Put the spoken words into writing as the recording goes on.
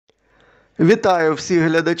Вітаю всіх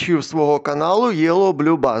глядачів свого каналу Yellow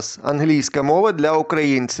Blue Bass – англійська мова для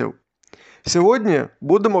українців. Сьогодні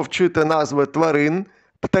будемо вчити назви тварин,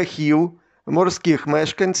 птахів, морських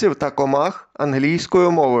мешканців та комах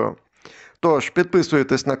англійською мовою. Тож,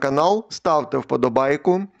 підписуйтесь на канал, ставте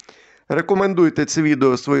вподобайку, рекомендуйте це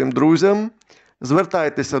відео своїм друзям,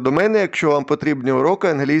 звертайтеся до мене, якщо вам потрібні уроки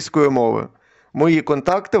англійської мови. Мої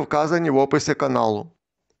контакти вказані в описі каналу.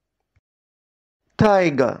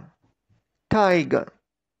 Tiger. Tiger.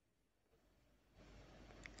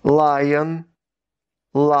 Lion,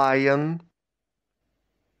 lion.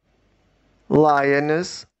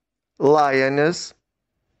 Lioness, lioness.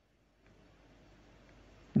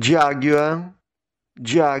 Jaguar,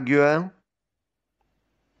 jaguar.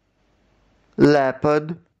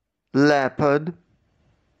 Leopard, leopard.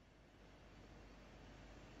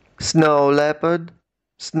 Snow leopard,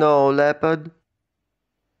 snow leopard.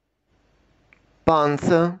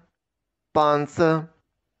 Panther, panther.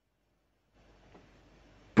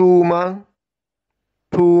 Puma,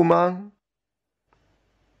 puma.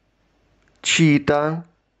 Cheetah,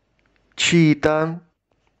 cheetah.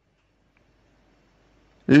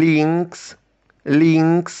 Lynx,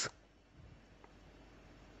 lynx.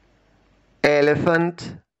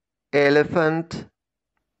 Elephant, elephant.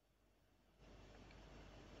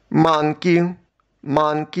 Monkey,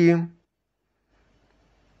 monkey.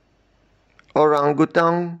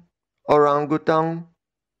 Orangutan, orangutan.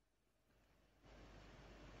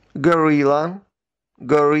 Gorilla,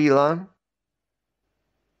 gorilla.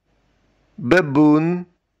 Baboon,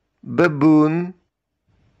 baboon.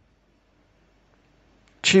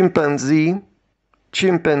 Chimpanzee,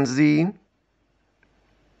 chimpanzee.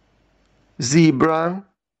 Zebra,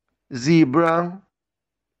 zebra.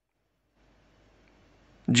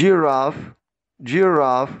 Giraffe,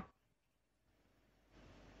 giraffe.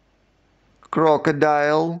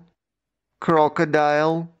 Crocodile,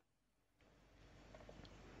 crocodile.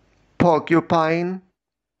 Porcupine,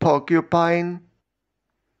 porcupine.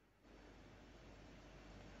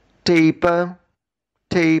 Tapir,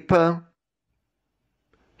 tapir.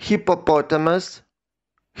 Hippopotamus,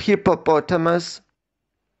 hippopotamus.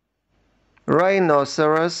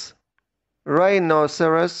 Rhinoceros,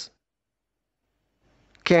 rhinoceros.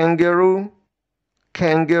 Kangaroo,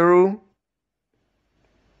 kangaroo.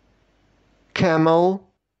 Camel,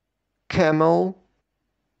 camel.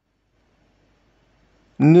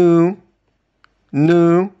 Gnu,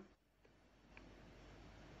 gnu.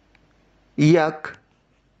 Yak,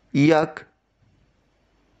 yak.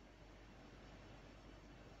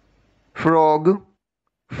 Frog,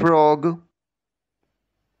 frog.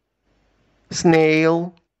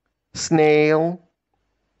 Snail, snail.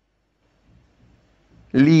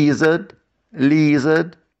 Lizard,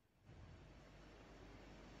 lizard.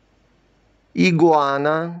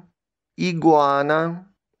 Iguana, iguana.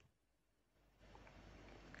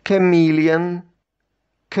 Chameleon,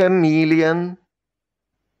 chameleon.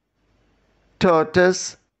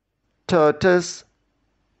 Tortoise, tortoise.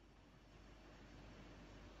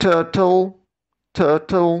 Turtle,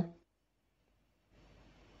 turtle.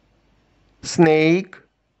 Snake,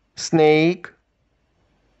 snake.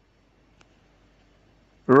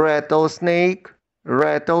 Rattlesnake,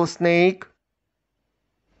 rattlesnake.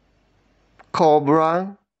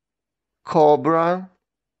 Cobra, cobra.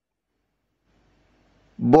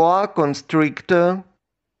 Boa constrictor,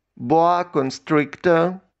 boa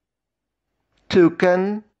constrictor.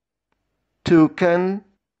 Toucan, toucan.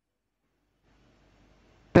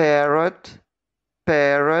 Parrot,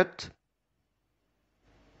 parrot.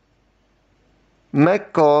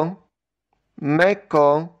 Macaw,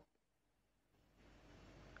 macaw.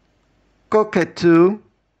 Cockatoo,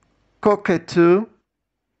 cockatoo.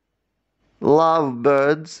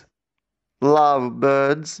 Lovebirds,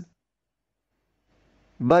 lovebirds.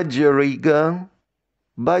 Budgerigar,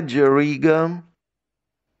 budgerigar.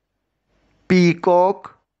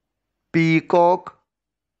 Peacock, peacock.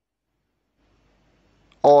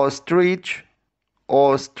 Ostrich,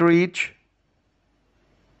 ostrich.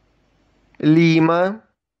 Lima,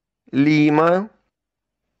 lima.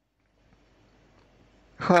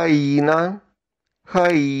 Hyena,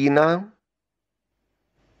 hyena.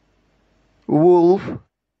 Wolf,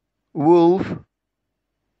 wolf.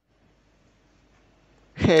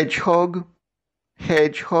 Hedgehog,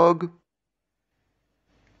 hedgehog.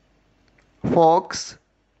 Fox,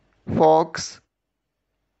 fox.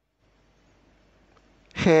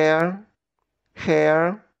 Hare,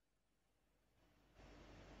 hare.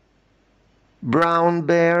 Brown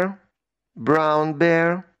bear, brown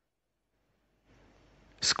bear.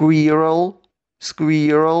 Squirrel,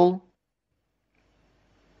 squirrel.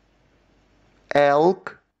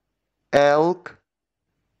 Elk, elk,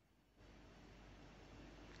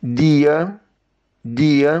 deer,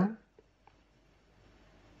 deer,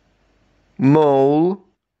 mole,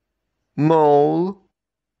 mole,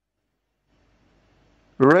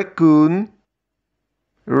 raccoon,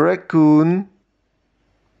 raccoon,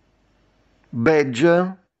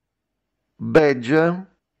 badger, badger,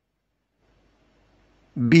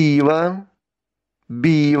 beaver,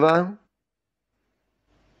 beaver,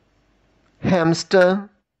 hamster,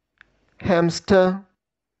 hamster,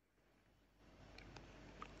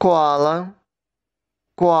 koala,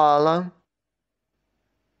 koala,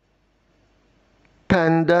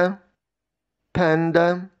 panda,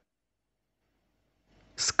 panda,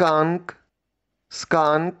 skunk,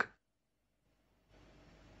 skunk,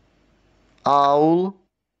 owl,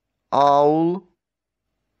 owl,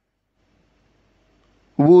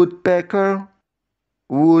 woodpecker,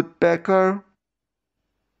 woodpecker,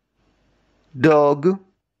 dog,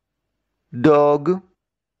 dog,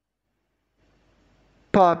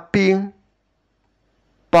 puppy,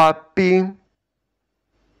 puppy,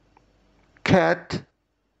 cat,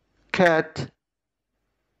 cat,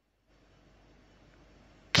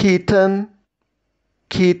 kitten,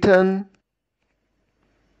 kitten,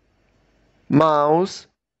 mouse,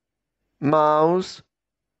 mouse,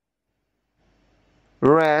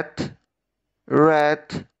 rat,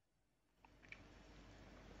 rat,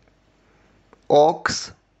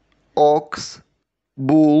 ox, ox,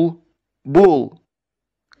 bull, bull,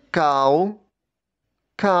 cow,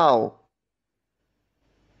 cow,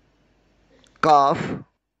 calf,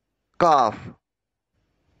 calf,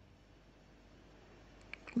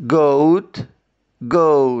 goat,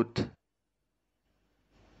 goat,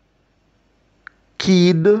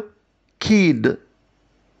 kid, kid,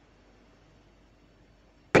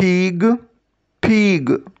 pig, pig,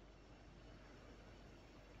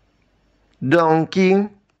 donkey,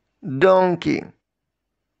 donkey,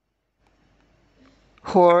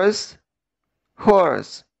 horse,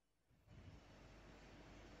 horse,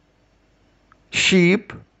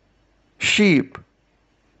 sheep, sheep,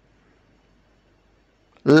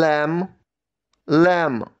 lamb,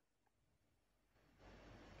 lamb,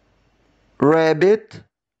 rabbit,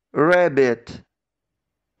 rabbit,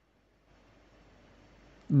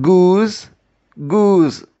 goose,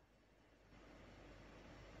 goose,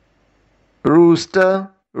 rooster,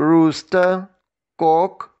 rooster,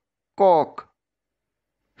 cock, cock,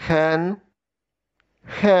 hen,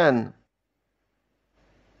 hen,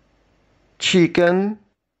 chicken,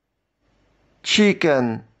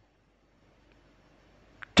 chicken,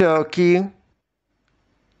 turkey,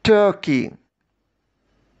 turkey,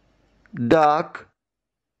 duck,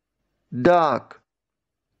 duck,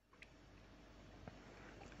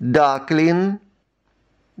 duckling,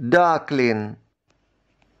 duckling,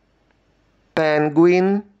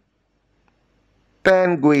 penguin,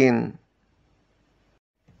 penguin,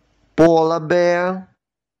 polar bear,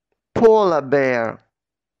 polar bear,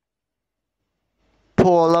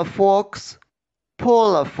 polar fox,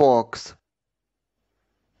 polar fox,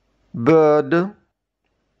 bird,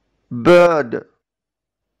 bird,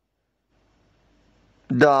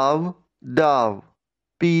 dove, dove,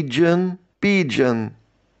 pigeon, pigeon,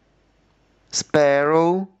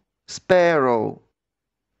 sparrow, sparrow,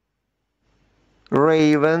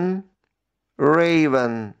 raven,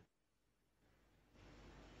 raven,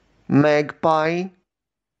 magpie,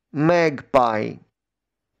 magpie,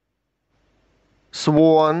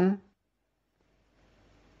 swan,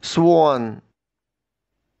 swan,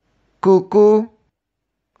 cuckoo,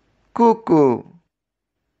 cuckoo,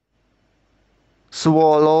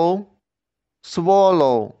 swallow,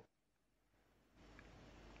 swallow,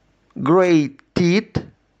 great teeth,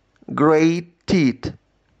 great teeth,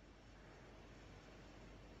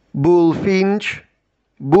 bullfinch,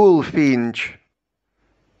 bullfinch,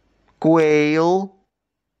 quail,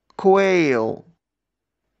 quail,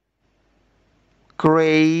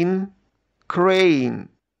 crane, crane,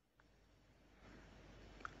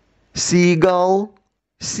 seagull,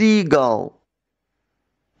 seagull,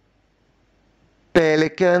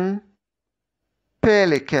 pelican,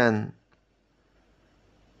 pelican,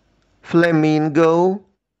 flamingo,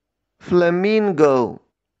 flamingo,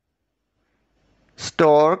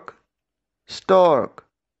 stork, stork,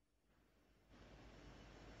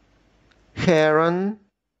 heron,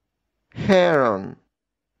 heron,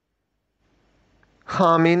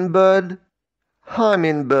 hummingbird,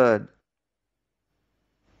 hummingbird,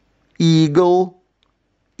 eagle,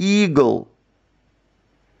 eagle,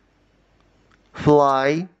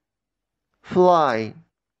 fly, fly,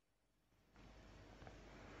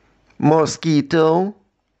 mosquito,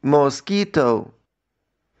 mosquito,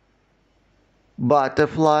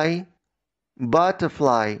 butterfly,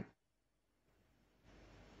 butterfly,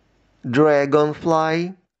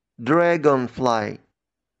 dragonfly, dragonfly,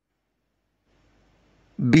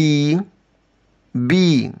 bee,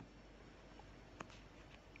 bee,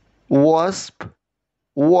 wasp,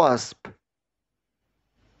 wasp,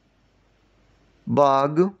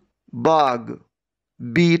 bug, bug,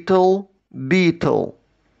 beetle, beetle,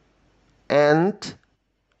 ant,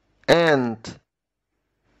 ant,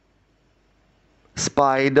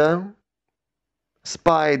 spider,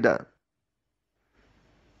 spider,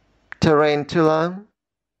 tarantula,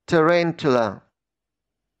 tarantula,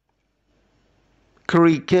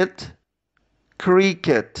 cricket,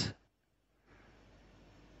 cricket,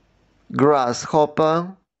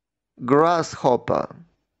 grasshopper, grasshopper,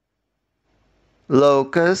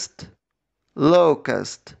 locust,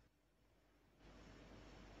 locust,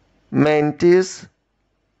 mantis,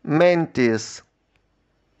 mantis,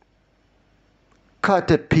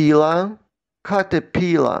 caterpillar,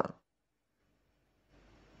 caterpillar,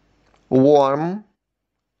 worm,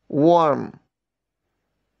 worm,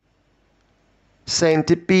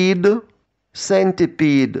 centipede,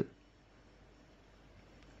 centipede,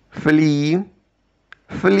 flea,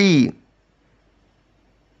 flea,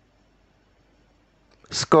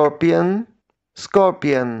 scorpion,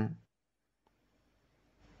 scorpion,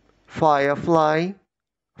 firefly,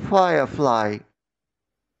 firefly,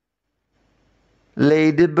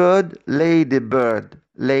 ladybird, ladybird,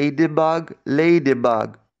 ladybug,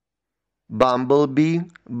 ladybug, bumblebee,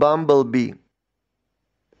 bumblebee,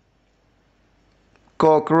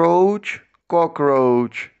 cockroach,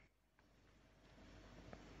 cockroach,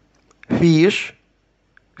 fish,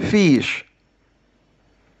 fish,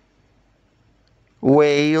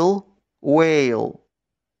 whale, whale,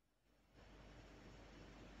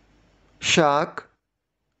 shark,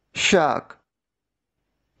 shark,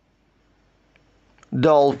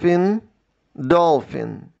 dolphin,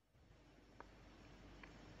 dolphin,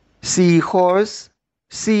 seahorse,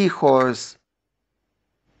 seahorse,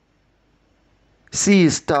 sea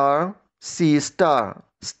star, sea star,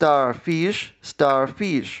 starfish,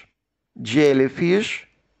 starfish, jellyfish,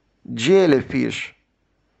 jellyfish,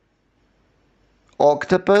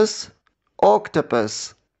 octopus,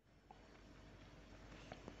 octopus,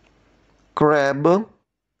 crab,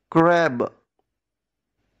 crab,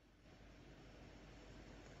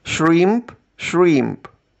 shrimp, shrimp,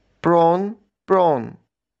 prawn, prawn,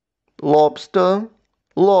 lobster,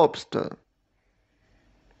 lobster,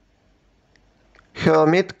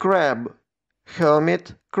 hermit crab,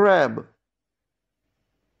 hermit crab,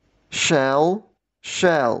 shell,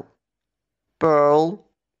 shell, pearl,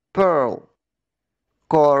 pearl,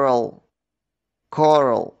 coral,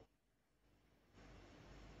 coral,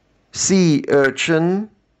 sea urchin,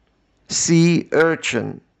 sea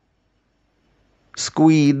urchin,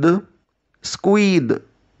 squid, squid,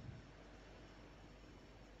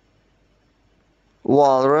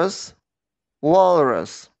 walrus,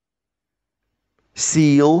 walrus,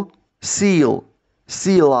 seal, seal,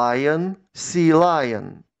 sea lion, sea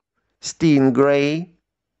lion, stingray,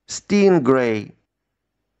 stingray,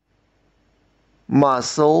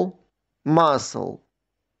 mussel, mussel,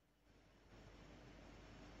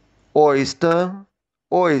 oyster,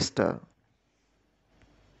 oyster,